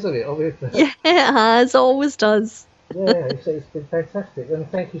quickly, hasn't it? Yeah, it has. Always does. Yeah, it's been fantastic, and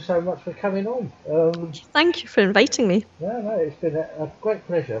thank you so much for coming on. Thank you for inviting me. No, it's been a great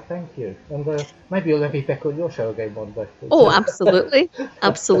pleasure. Thank you, and maybe you'll have me back on your show again one day. Oh, absolutely.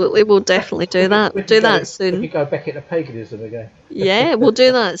 Absolutely. We'll definitely do that. We Do can that we soon. can go back into paganism again. Yeah, we'll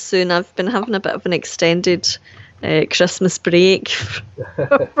do that soon. I've been having a bit of an extended Christmas break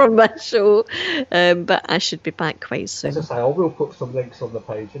from my show, but I should be back quite As soon. I say, I will put some links on the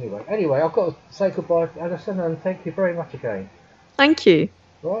page anyway. Anyway, I've got to say goodbye, Alyson, and thank you very much again. Thank you.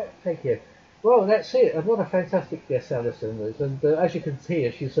 Right, thank you. Well, that's it. And what a fantastic guest Alyson is, and as you can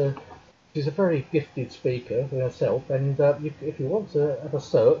hear, she's a very gifted speaker herself. And if you want to have a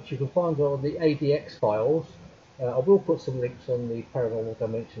search, you can find her on the ADX files. I will put some links on the Paranormal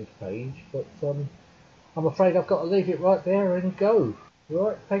Dimensions page, but I'm afraid I've got to leave it right there and go.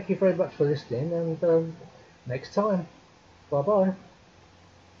 Right, thank you very much for listening, and next time, bye bye.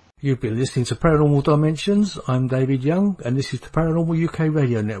 You've been listening to Paranormal Dimensions. I'm David Young, and this is the Paranormal UK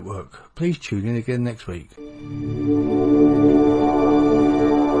Radio Network. Please tune in again next week.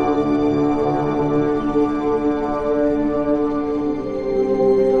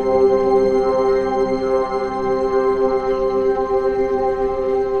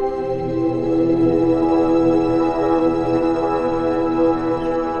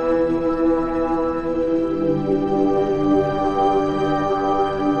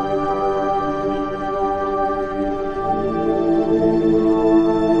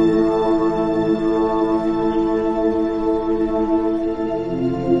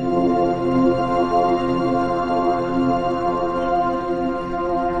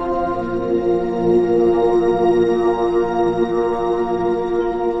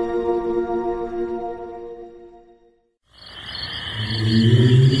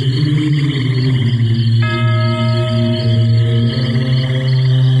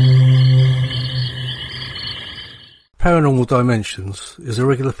 Paranormal Dimensions is a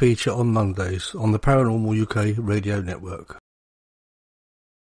regular feature on Mondays on the Paranormal UK Radio Network.